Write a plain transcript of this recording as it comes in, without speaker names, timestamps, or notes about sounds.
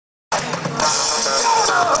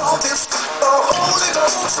know this the Holy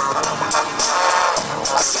Ghost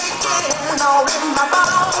shaking all in my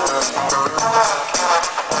bones.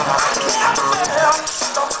 I never felt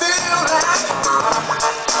such a feeling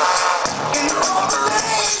in all the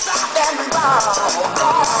days I've been bound.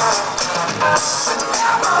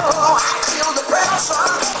 Now I feel the pressure.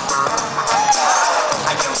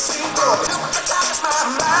 I can seem to hypnotize my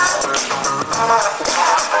mind.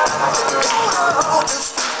 Oh,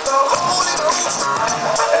 this the Holy Ghost,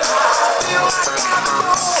 and I feel like I'm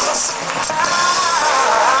alone.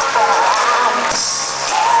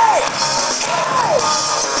 Hey,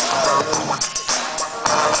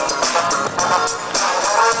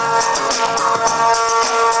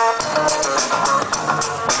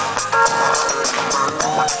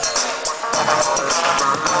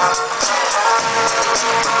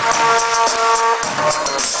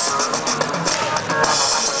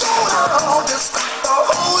 oh, this the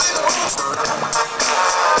Holy Ghost,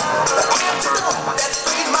 the antidote that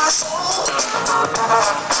freed my soul,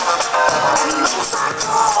 and no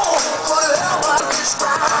psycho could ever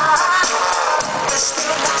describe the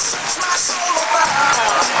spirit that sets my soul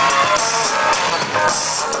afire.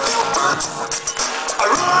 Feel good, I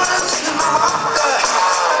run in my heart,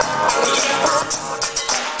 yeah, hurt,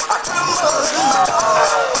 I tremble in my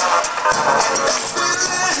heart, and the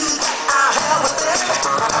feeling I have within,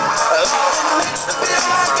 it makes me feel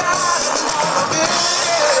like I'm born again.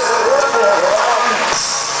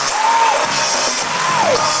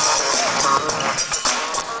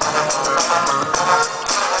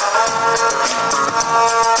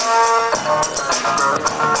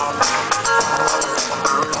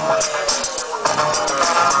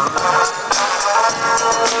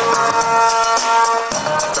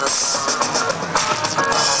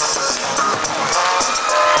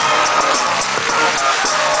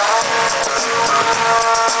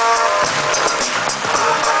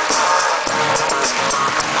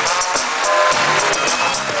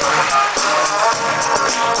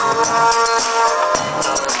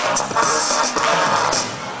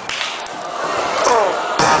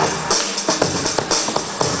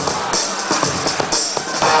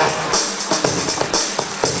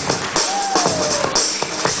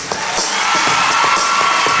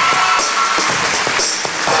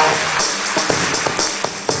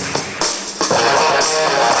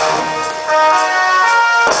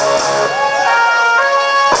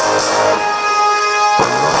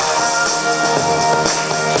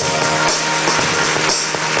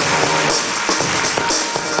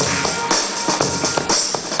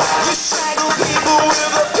 You strangle people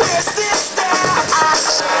with a piercing stare. I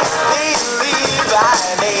can't believe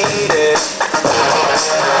I made it.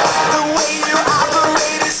 The way you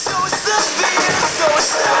operate is so severe, so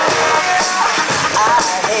severe. I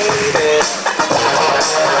hate it.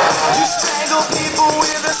 You strangle people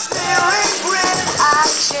with a sneering grin. I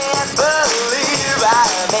can't believe I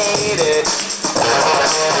made it.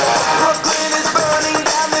 Brooklyn is burning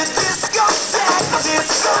down the discotheque,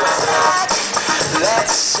 discotheque.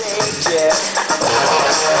 Let's shake it.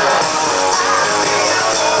 I feel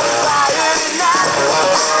on fire tonight.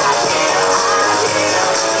 I hear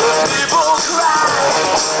the people cry.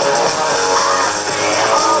 I see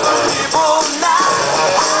all the people now.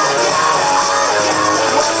 I got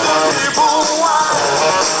what the people want.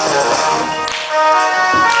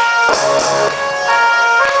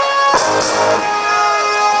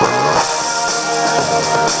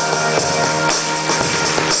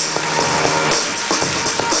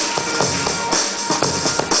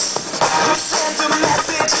 You send a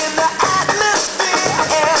message in the atmosphere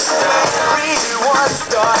and everyone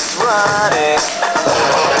starts running.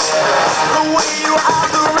 The way you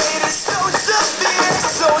operate is so severe,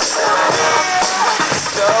 so severe,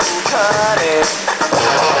 so cunning.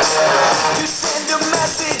 You send a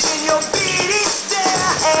message in your beady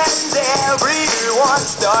stare and everyone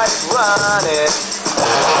starts running.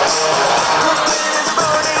 Brooklyn is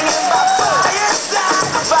burning in my fireside,